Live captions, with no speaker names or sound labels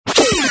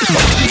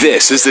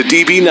This is the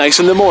DB Nyce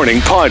in the Morning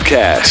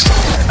podcast,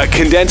 a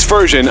condensed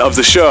version of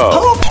the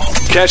show.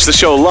 Catch the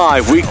show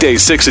live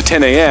weekdays 6 to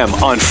 10 a.m.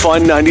 on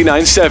Fun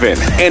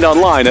 99.7 and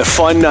online at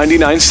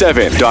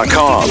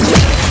fun997.com.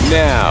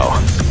 Now,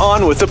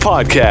 on with the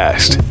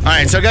podcast. All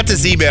right, so I got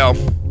this email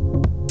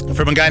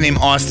from a guy named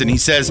Austin. He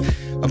says,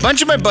 a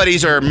bunch of my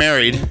buddies are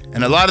married,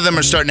 and a lot of them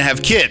are starting to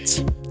have kids.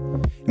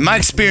 In my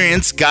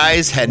experience,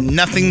 guys had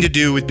nothing to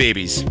do with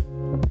babies.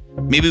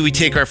 Maybe we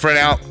take our friend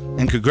out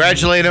and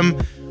congratulate him,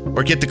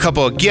 or get the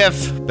couple a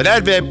gift, but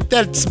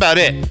that's about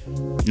it.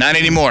 Not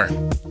anymore.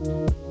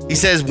 He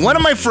says, one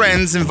of my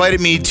friends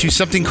invited me to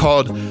something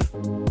called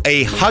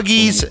a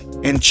HUGGIES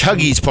and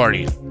CHUGGIES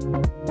party.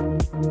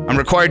 I'm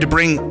required to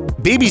bring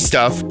baby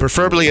stuff,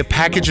 preferably a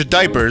package of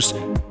diapers,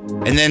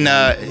 and then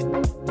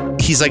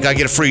he's like, I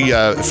get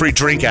a free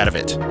drink out of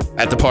it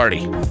at the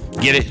party.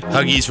 Get it?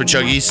 HUGGIES for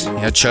Chuggies?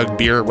 Yeah, chug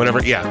beer,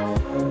 whatever. Yeah.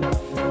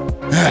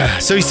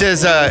 So he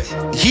says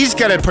he's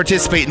got to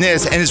participate in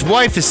this, and his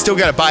wife has still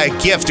got to buy a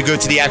gift to go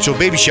to the actual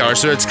baby shower.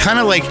 So it's kind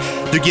of like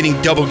they're getting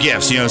double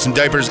gifts, some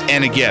diapers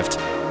and a gift.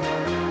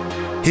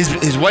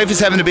 His wife is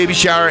having a baby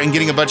shower and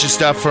getting a bunch of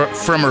stuff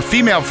from her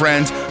female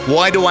friends.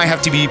 Why do I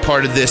have to be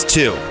part of this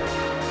too?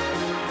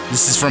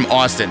 This is from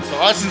Austin. So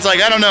Austin's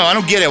like, I don't know. I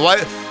don't get it. Why,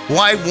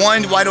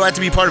 one, why do I have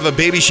to be part of a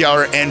baby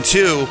shower? And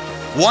two,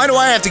 why do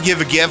I have to give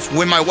a gift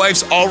when my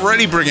wife's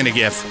already bringing a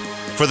gift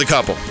for the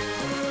couple?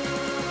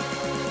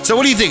 So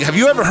what do you think? Have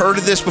you ever heard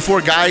of this before,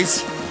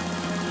 guys?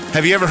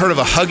 Have you ever heard of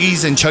a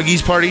HUGGIES and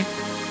CHUGGIES party?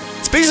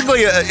 It's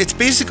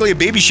basically a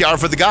baby shower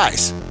for the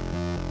guys.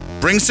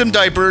 Bring some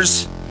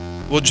diapers.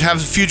 We'll have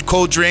a few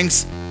cold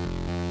drinks.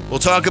 We'll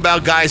talk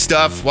about guy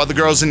stuff while the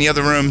girl's in the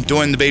other room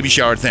doing the baby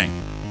shower thing.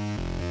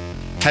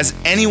 Has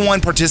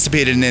anyone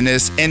participated in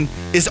this? And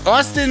does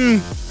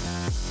Austin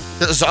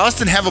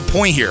have a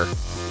point here?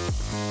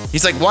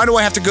 He's like, why do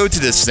I have to go to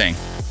this thing?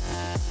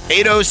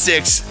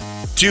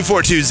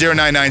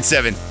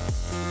 806-242-0997.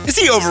 Is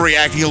he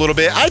overreacting a little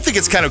bit? I think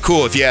it's kind of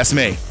cool if you ask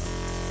me.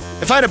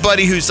 If I had a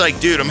buddy who's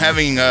like, dude, I'm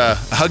having a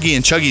HUGGIE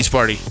and CHUGGIES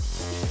party.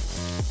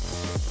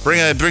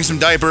 Bring some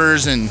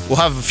diapers and we'll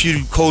have a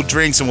few cold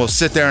drinks and we'll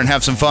sit there and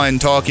have some fun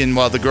talking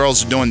while the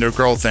girls are doing their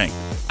girl thing.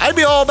 I'd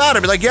be all about it.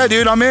 I'd be like, yeah,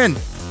 dude, I'm in.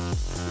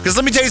 Because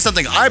let me tell you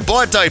something. I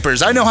bought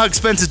diapers. I know how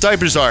expensive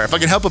diapers are. If I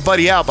can help a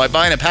buddy out by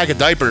buying a pack of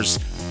diapers,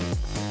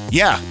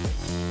 yeah.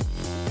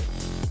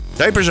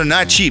 Diapers are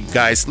not cheap,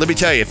 guys. Let me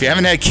tell you, if you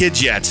haven't had kids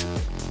yet,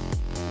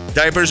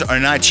 diapers are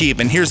not cheap.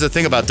 And here's the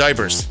thing about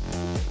diapers.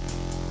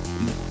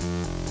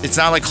 It's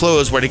not like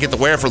clothes where they get to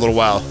wear for a little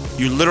while.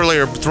 You literally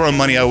are throwing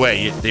money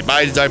away. They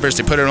buy the diapers,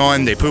 they put it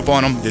on, they poop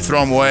on them, they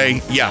throw them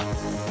away. Yeah.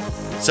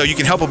 So you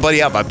can help a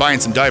buddy out by buying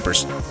some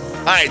diapers.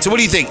 All right, so what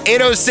do you think?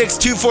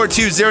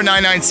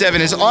 806-242-0997.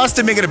 Is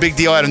Austin making a big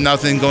deal out of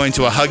nothing going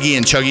to a HUGGIE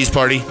and CHUGGIES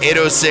party?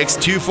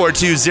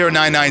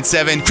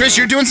 806-242-0997. Chris,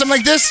 you're doing something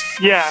like this?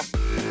 Yeah.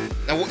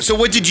 So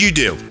what did you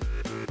do?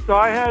 So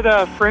I had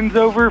friends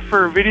over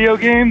for video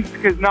games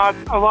because not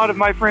a lot of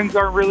my friends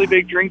aren't really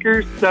big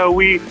drinkers. So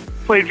we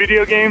played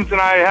video games and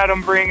I had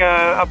them bring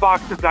a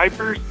box of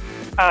diapers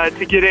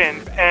to get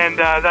in. And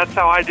that's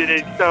how I did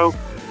it. So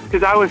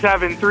because I was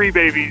having 3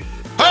 babies.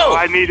 So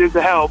I needed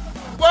the help.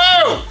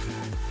 Whoa!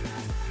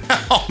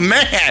 Oh,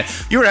 man.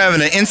 You were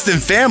having an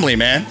instant family,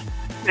 man.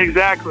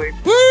 Exactly.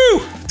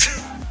 Woo!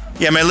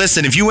 Yeah, man,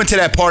 listen, if you went to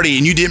that party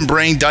and you didn't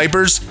bring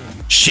diapers,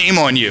 shame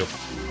on you.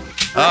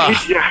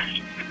 Yeah.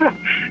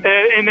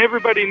 And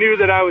everybody knew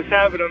that I was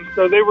having them,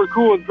 so they were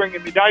cool with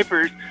bringing me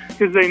diapers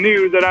because they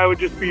knew that I would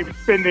just be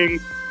spending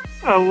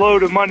a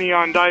load of money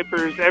on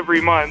diapers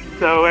every month.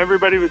 So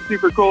everybody was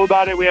super cool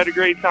about it. We had a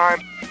great time,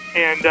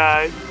 and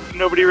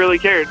nobody really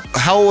cared.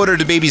 How old are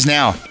the babies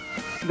now?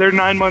 They're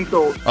 9 months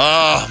old.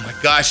 Oh, my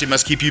gosh, it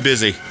must keep you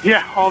busy.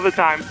 Yeah, all the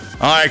time.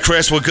 All right,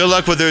 Chris, well, good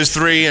luck with those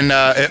 3. And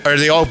are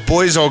they all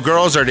boys or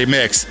girls, or are they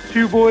mixed?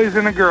 2 boys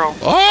and a girl.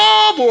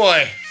 Oh,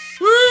 boy.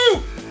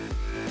 Woo!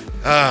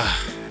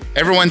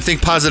 Everyone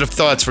think positive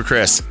thoughts for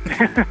Chris. All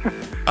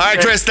right,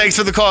 Chris, thanks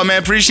for the call,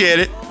 man. Appreciate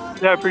it.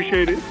 Yeah, I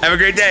appreciate it. Have a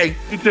great day.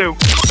 You too.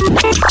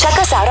 Check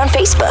us out on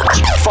Facebook.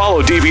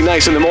 Follow DB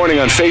Nyce in the Morning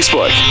on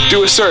Facebook.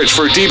 Do a search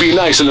for DB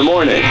Nyce in the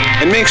Morning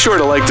and make sure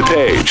to like the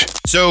page.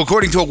 So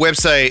according to a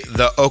website,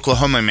 The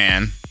Oklahoma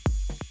Man,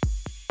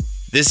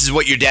 this is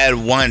what your dad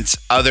wants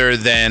other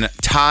than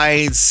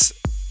ties,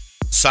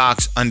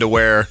 socks,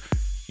 underwear,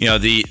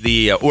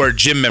 or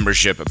gym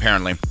membership,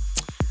 apparently.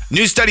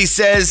 New study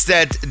says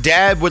that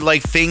dad would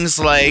like things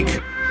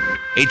like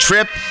a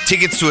trip,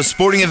 tickets to a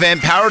sporting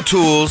event, power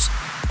tools,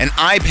 an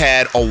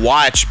iPad, a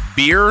watch,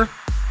 beer,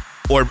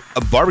 or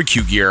a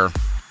barbecue gear.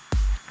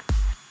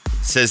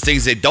 Says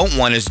things they don't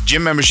want is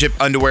gym membership,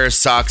 underwear,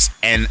 socks,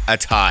 and a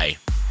tie.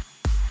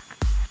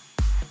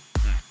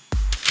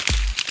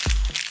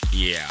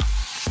 Yeah.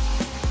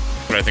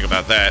 What do I think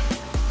about that?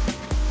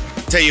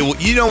 Tell you,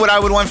 you know what I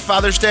would want for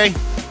Father's Day?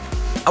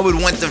 I would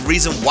want the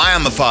reason why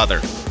I'm a father.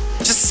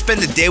 Just to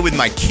spend the day with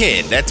my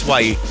kid. That's why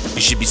you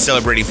should be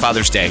celebrating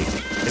Father's Day.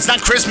 It's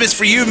not Christmas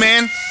for you,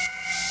 man.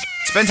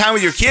 Spend time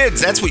with your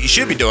kids. That's what you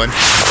should be doing.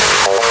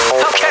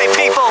 Okay,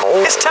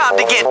 people, it's time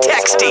to get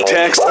texty.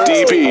 Text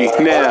DB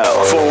now.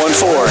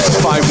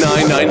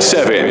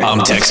 414-5997. I'm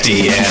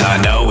texty and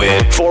I know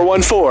it.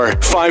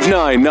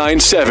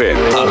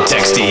 414-5997. I'm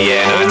texty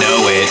and I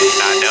know it.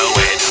 I know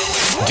it.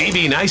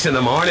 DB Nyce in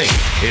the morning.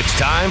 It's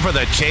time for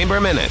the Chamber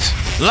Minute.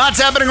 Lots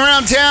happening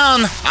around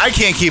town. I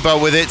can't keep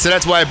up with it, so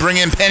that's why I bring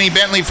in Penny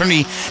Bentley from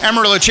the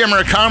Amarillo Chamber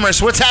of Commerce.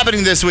 What's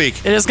happening this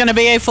week? It is going to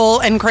be a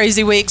full and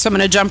crazy week, so I'm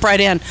going to jump right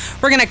in.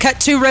 We're going to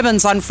cut 2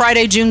 ribbons on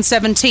Friday, June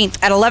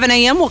 17th. At 11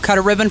 a.m., we'll cut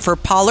a ribbon for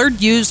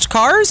Pollard Used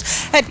Cars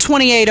at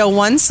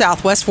 2801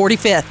 Southwest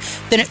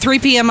 45th. Then at 3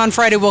 p.m. on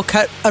Friday, we'll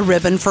cut a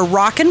ribbon for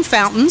Rockin'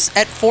 Fountains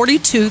at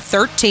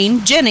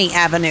 4213 Jenny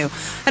Avenue.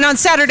 And on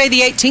Saturday,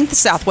 the 18th,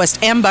 Southwest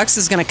Ambucks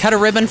is going to cut a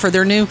ribbon for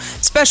their new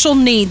special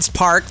needs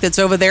park that's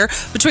over there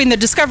between the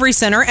Discovery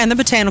Center and the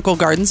Botanical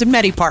Gardens in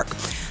Medi Park.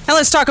 Now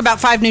let's talk about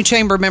 5 new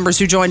chamber members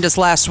who joined us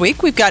last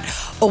week. We've got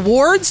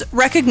Awards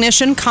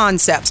Recognition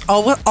Concepts,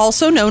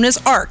 also known as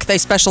ARC. They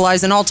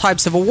specialize in all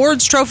types of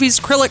awards, trophies,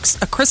 acrylics,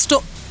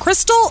 acrylics,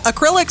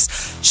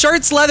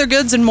 shirts, leather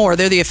goods, and more.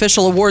 They're the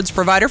official awards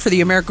provider for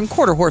the American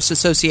Quarter Horse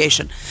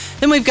Association.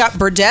 Then we've got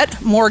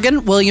Burdett,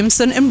 Morgan,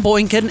 Williamson, and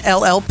Boynton,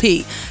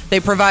 LLP. They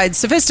provide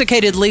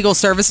sophisticated legal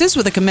services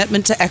with a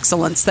commitment to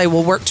excellence. They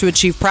will work to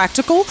achieve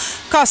practical,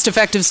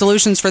 cost-effective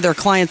solutions for their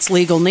clients'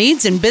 legal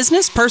needs in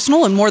business,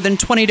 personal, and more than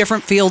 20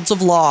 different fields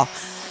of law.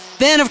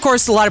 Then, of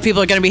course, a lot of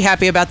people are going to be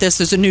happy about this.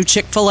 There's a new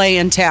Chick-fil-A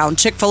in town.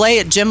 Chick-fil-A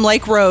at Gem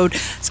Lake Road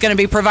is going to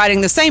be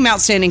providing the same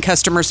outstanding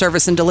customer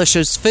service and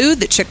delicious food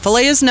that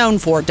Chick-fil-A is known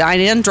for.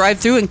 Dine-in,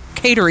 drive-through, and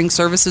catering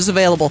services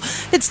available.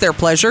 It's their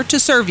pleasure to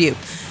serve you.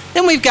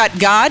 Then we've got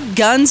God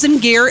Guns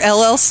and Gear,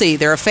 LLC.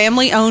 They're a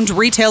family-owned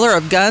retailer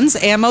of guns,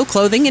 ammo,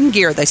 clothing, and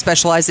gear. They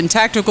specialize in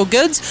tactical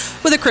goods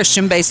with a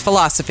Christian-based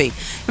philosophy.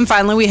 And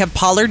finally, we have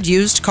Pollard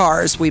Used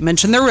Cars. We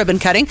mentioned their ribbon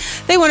cutting.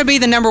 They want to be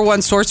the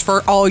 #1 source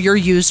for all your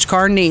used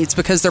car needs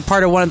because they're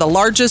part of one of the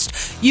largest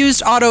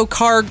used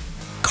car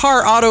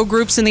auto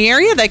groups in the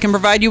area. They can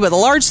provide you with a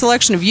large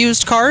selection of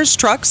used cars,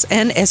 trucks,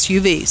 and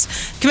SUVs.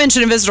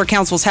 Convention and Visitor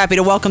Council is happy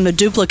to welcome the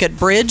Duplicate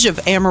Bridge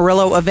of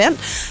Amarillo event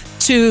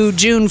to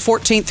June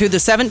 14th through the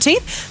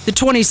 17th, the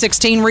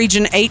 2016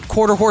 Region 8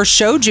 Quarter Horse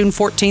Show, June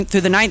 14th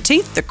through the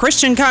 19th, the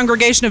Christian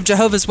Congregation of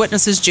Jehovah's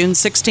Witnesses, June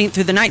 16th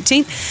through the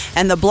 19th,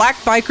 and the Black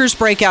Bikers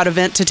Breakout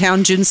event to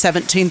town, June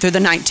 17th through the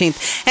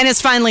 19th. And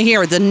it's finally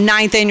here, the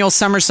 9th Annual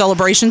Summer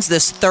Celebrations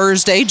this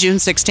Thursday, June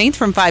 16th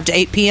from 5 to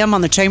 8 p.m.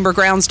 on the Chamber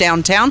grounds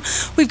downtown.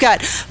 We've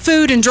got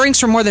food and drinks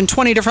from more than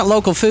 20 different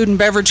local food and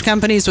beverage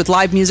companies with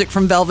live music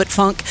from Velvet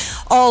Funk,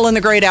 all in the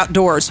great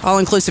outdoors.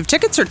 All-inclusive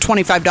tickets are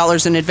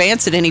 $25 in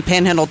advance at any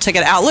Panhandle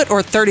ticket outlet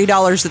or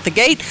 $30 at the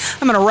gate.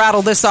 I'm going to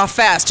rattle this off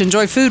fast.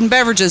 Enjoy food and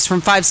beverages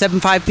from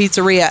 575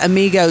 Pizzeria,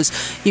 Amigos,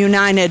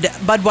 United,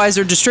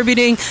 Budweiser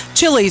Distributing,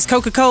 Chili's,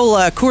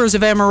 Coca-Cola, Coors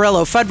of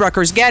Amarillo,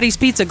 Fuddruckers, Gaddy's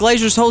Pizza,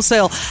 Glazer's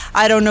Wholesale,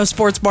 I Don't Know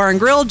Sports Bar and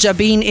Grill,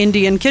 Jabin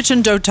Indian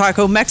Kitchen, Joe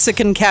Taco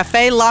Mexican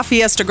Cafe, La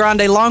Fiesta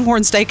Grande,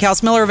 Longhorn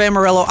Steakhouse, Miller of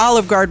Amarillo,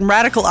 Olive Garden,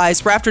 Radical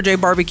Ice, Raptor J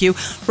Barbecue,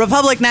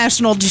 Republic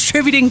National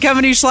Distributing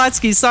Company,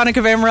 Schlotsky, Sonic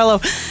of Amarillo,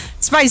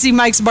 Spicy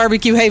Mike's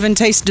Barbecue Haven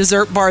Taste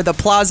Dessert Bar, the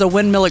Plaza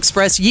Windmill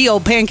Express, Ye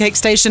Old Pancake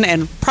Station,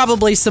 and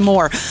probably some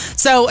more.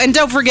 So, and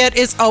don't forget,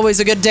 it's always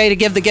a good day to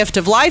give the gift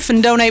of life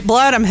and donate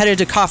blood. I'm headed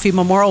to Coffee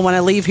Memorial when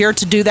I leave here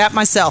to do that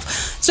myself.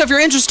 So if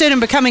you're interested in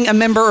becoming a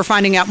member or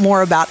finding out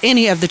more about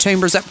any of the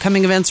Chamber's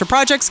upcoming events or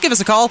projects, give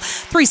us a call,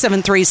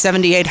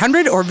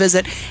 373-7800, or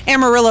visit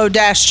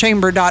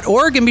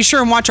amarillo-chamber.org. And be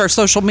sure and watch our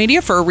social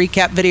media for a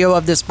recap video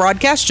of this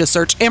broadcast. Just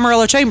search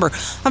Amarillo Chamber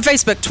on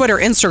Facebook, Twitter,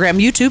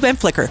 Instagram, YouTube, and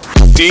Flickr.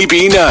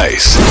 DB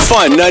Nyce,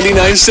 Fun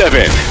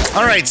 99.7.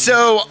 All right,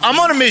 so I'm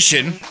on a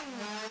mission.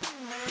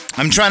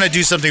 I'm trying to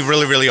do something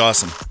really, really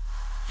awesome.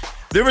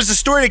 There was a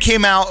story that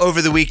came out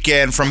over the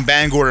weekend from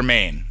Bangor,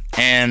 Maine.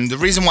 And the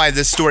reason why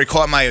this story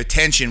caught my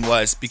attention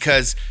was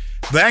because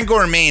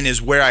Bangor, Maine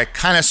is where I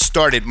kind of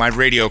started my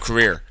radio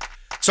career.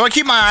 So I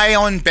keep my eye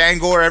on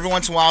Bangor. Every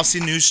once in a while I'll see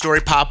a news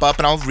story pop up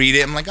and I'll read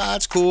it. I'm like, oh,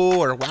 that's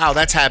cool, or wow,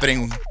 that's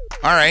happening.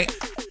 All right.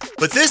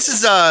 But this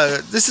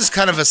is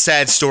kind of a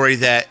sad story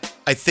that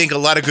I think a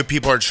lot of good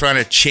people are trying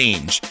to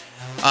change.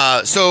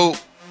 So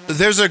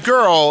there's a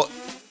girl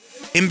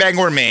in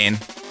Bangor, Maine.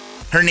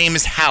 Her name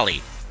is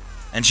HALLEE,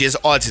 and she has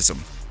autism.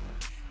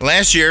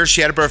 Last year,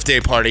 she had a birthday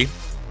party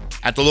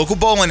at the local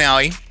bowling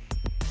alley.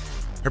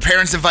 Her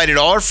parents invited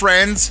all her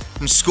friends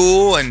from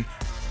school and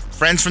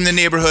friends from the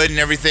neighborhood and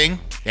everything.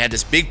 They had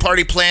this big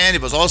party planned.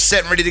 It was all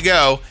set and ready to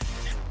go,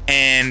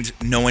 and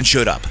no one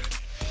showed up.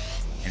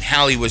 And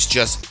HALLEE was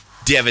just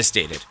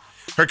devastated.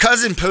 Her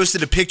cousin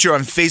posted a picture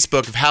on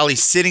Facebook of HALLEE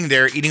sitting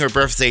there eating her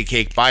birthday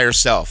cake by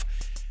herself.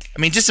 I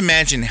mean, just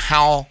imagine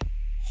how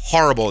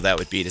horrible that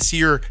would be to see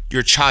your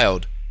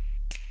child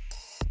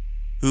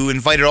who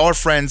invited all her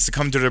friends to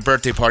come to their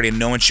birthday party and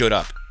no one showed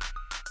up.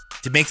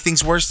 To make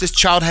things worse, this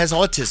child has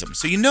autism.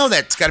 So you know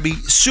that's got to be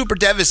super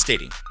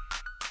devastating.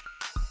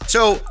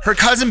 So her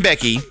cousin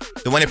Becky,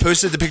 the one that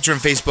posted the picture on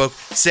Facebook,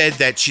 said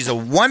that she's a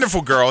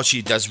wonderful girl.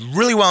 She does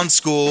really well in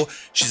school.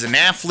 She's an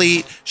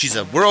athlete. She's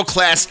a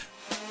world-class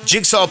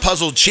jigsaw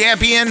puzzle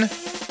champion.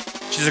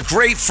 She's a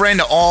great friend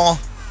to all,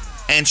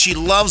 and she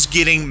loves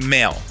getting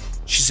mail.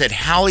 She said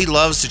Hallie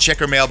loves to check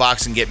her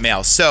mailbox and get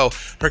mail. So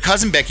her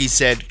cousin Becky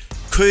said,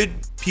 could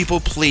people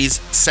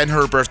please send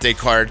her a birthday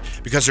card,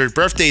 because her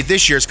birthday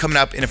this year is coming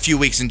up in a few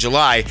weeks in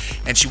July,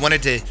 and she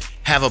wanted to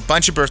have a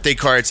bunch of birthday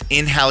cards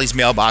in Hallie's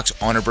mailbox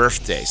on her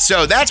birthday.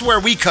 So that's where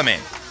we come in.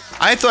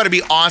 I thought it'd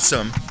be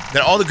awesome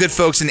that all the good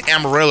folks in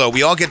Amarillo,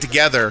 we all get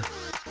together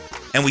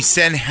and we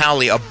send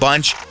Hallie a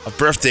bunch of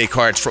birthday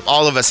cards from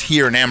all of us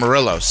here in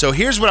Amarillo. So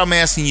here's what I'm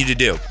asking you to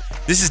do.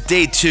 This is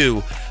day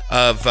 2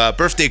 of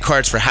birthday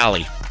cards for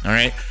Hallie, all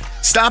right?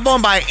 Stop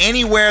on by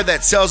anywhere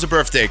that sells a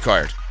birthday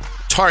card.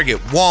 Target,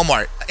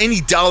 Walmart,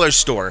 any dollar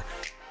store.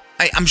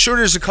 I'm sure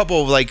there's a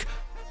couple of like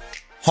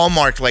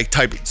Hallmark like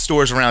type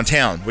stores around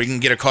town where you can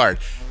get a card.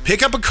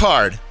 Pick up a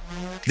card,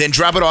 then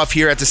drop it off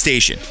here at the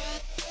station.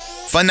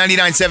 Fun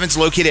 99.7 is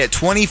located at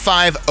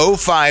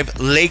 2505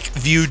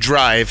 Lakeview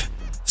Drive,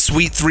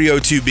 Suite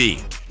 302B.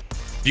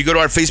 If you go to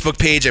our Facebook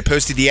page, I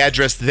posted the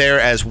address there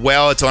as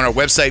well. It's on our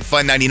website,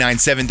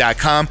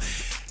 fun997.com.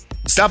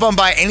 Stop on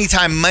by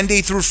anytime,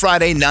 Monday through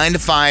Friday, 9 to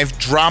 5.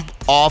 Drop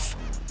off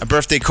a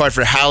birthday card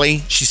for Hallie.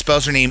 She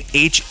spells her name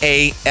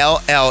Hallee.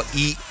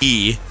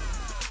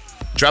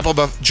 Drop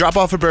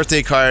off a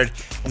birthday card.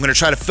 I'm going to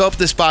try to fill up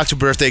this box with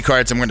birthday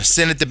cards. I'm going to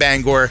send it to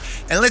Bangor.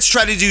 And let's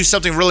try to do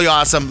something really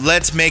awesome.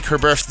 Let's make her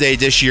birthday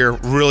this year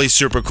really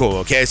super cool,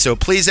 okay? So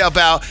please help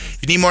out. If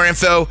you need more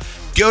info,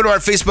 go to our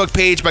Facebook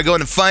page by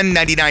going to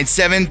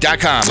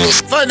fun997.com.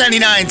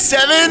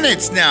 Fun997,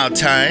 it's now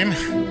time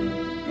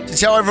to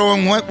tell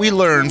everyone what we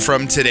learned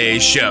from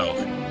today's show.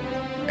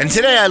 And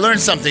today I learned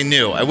something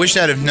new. I wish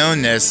I'd have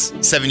known this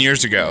 7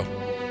 years ago.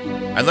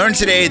 I learned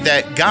today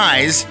that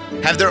guys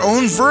have their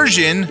own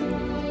version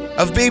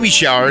of baby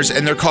showers,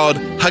 and they're called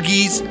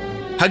Huggie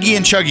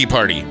and Chuggie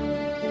party.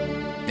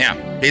 Now,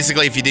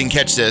 basically, if you didn't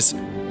catch this,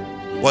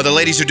 while the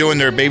ladies are doing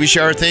their baby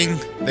shower thing,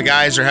 the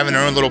guys are having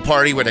their own little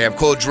party where they have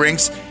cold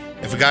drinks.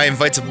 If a guy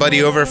invites a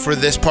buddy over for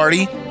this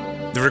party,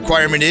 the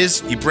requirement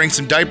is you bring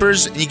some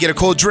diapers and you get a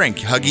cold drink.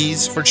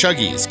 Huggies for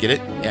Chuggies. Get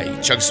it? Yeah,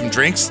 you chug some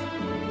drinks.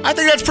 I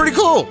think that's pretty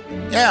cool.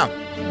 Yeah.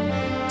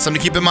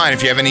 Something to keep in mind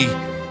if you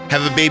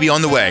have a baby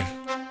on the way.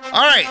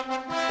 All right.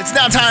 It's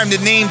now time to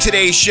name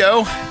today's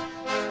show.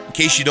 In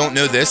case you don't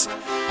know this,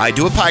 I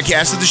do a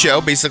podcast of the show.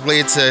 Basically,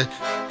 it's a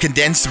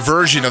condensed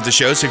version of the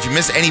show. So if you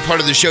miss any part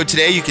of the show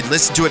today, you can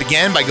listen to it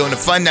again by going to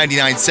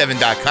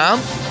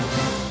fun997.com.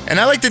 And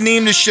I like to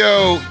name the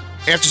show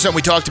after something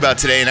we talked about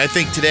today. And I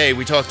think today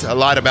we talked a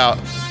lot about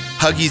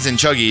Huggies and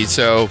Chuggies.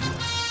 So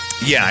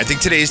yeah, I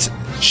think today's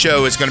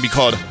show is going to be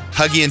called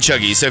Huggie and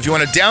Chuggie. So if you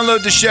want to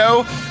download the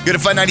show, go to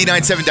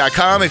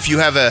fun997.com. If you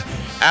have a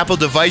Apple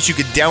device, you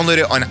can download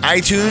it on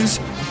iTunes.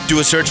 Do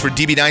a search for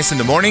DB Nyce in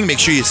the morning. Make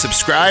sure you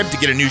subscribe to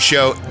get a new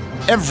show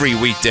every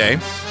weekday.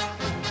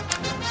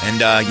 And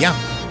yeah,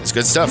 it's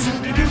good stuff.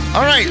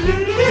 All right,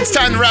 it's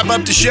time to wrap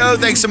up the show.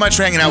 Thanks so much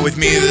for hanging out with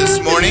me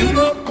this morning.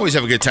 Always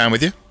have a good time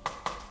with you.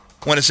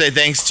 Want to say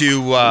thanks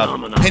to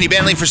Penny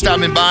Bentley for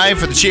stopping by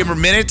for the Chamber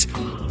Minute.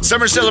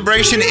 Summer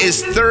celebration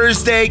is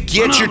Thursday.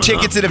 Get your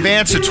tickets in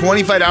advance, so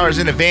 $25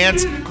 in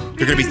advance.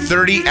 They're going to be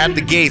 $30 at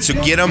the gate, so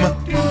get them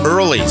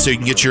early so you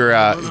can get your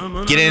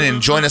get in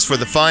and join us for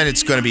the fun.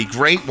 It's going to be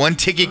great. One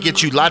ticket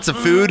gets you lots of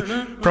food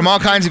from all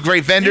kinds of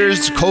great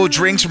vendors, cold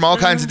drinks from all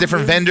kinds of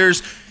different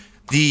vendors.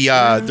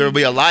 There will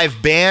be a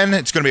live band.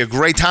 It's going to be a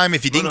great time.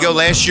 If you didn't go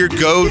last year,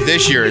 go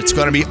this year. It's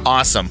going to be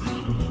awesome.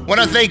 Want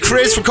to thank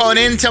Chris for calling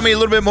in. Tell me a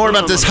little bit more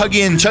about this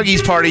Huggie and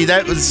Chuggies party.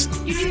 That was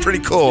pretty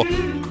cool.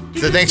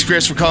 So thanks,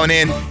 Chris, for calling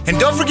in. And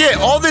don't forget,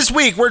 all this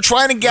week, we're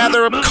trying to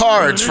gather up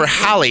cards for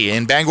Hallie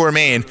in Bangor,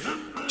 Maine.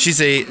 She's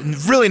a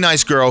really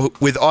nice girl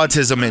with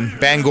autism in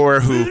Bangor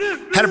who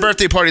had a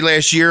birthday party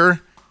last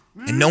year,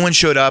 and no one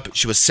showed up.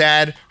 She was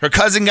sad. Her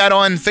cousin got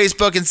on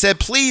Facebook and said,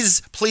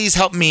 please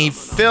help me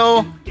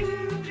fill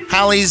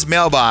Hallie's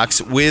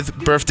mailbox with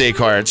birthday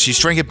cards. She's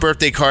trying to get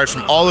birthday cards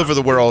from all over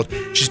the world.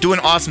 She's doing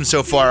awesome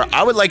so far.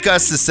 I would like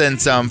us to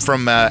send some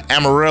from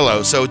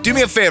Amarillo. So do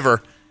me a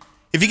favor.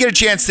 If you get a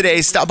chance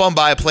today, stop on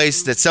by a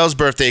place that sells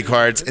birthday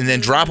cards and then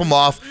drop them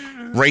off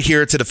right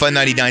here to the Fun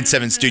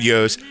 99.7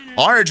 studios.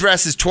 Our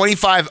address is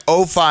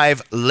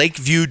 2505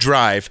 Lakeview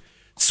Drive,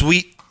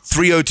 Suite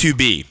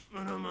 302B.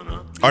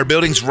 Our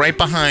building's right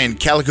behind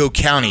Calico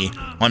County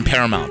on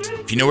Paramount.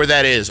 If you know where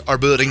that is, our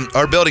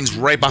building's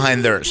right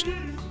behind theirs.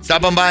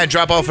 Stop on by and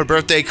drop off a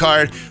birthday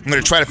card. I'm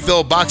going to try to fill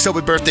a box up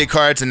with birthday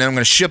cards, and then I'm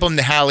going to ship them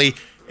to Hallie.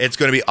 It's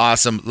going to be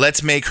awesome.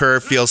 Let's make her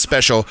feel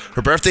special.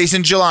 Her birthday's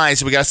in July,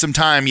 so we got some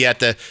time yet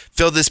to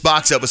fill this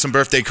box up with some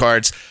birthday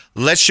cards.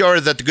 Let's show her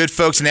that the good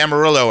folks in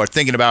Amarillo are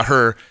thinking about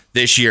her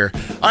this year.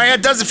 All right,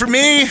 that does it for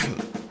me.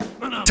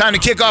 Time to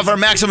kick off our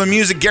maximum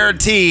music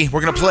guarantee.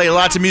 We're going to play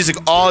lots of music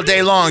all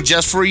day long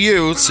just for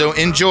you, so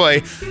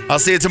enjoy. I'll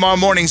see you tomorrow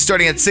morning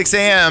starting at 6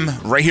 a.m.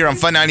 right here on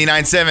Fun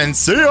 99.7.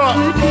 See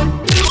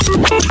ya!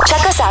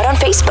 Check us out on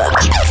Facebook.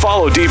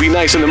 Follow DB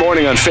Nyce in the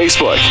Morning on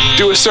Facebook.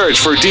 Do a search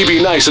for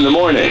DB Nyce in the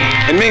Morning.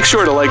 And make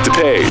sure to like the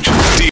page.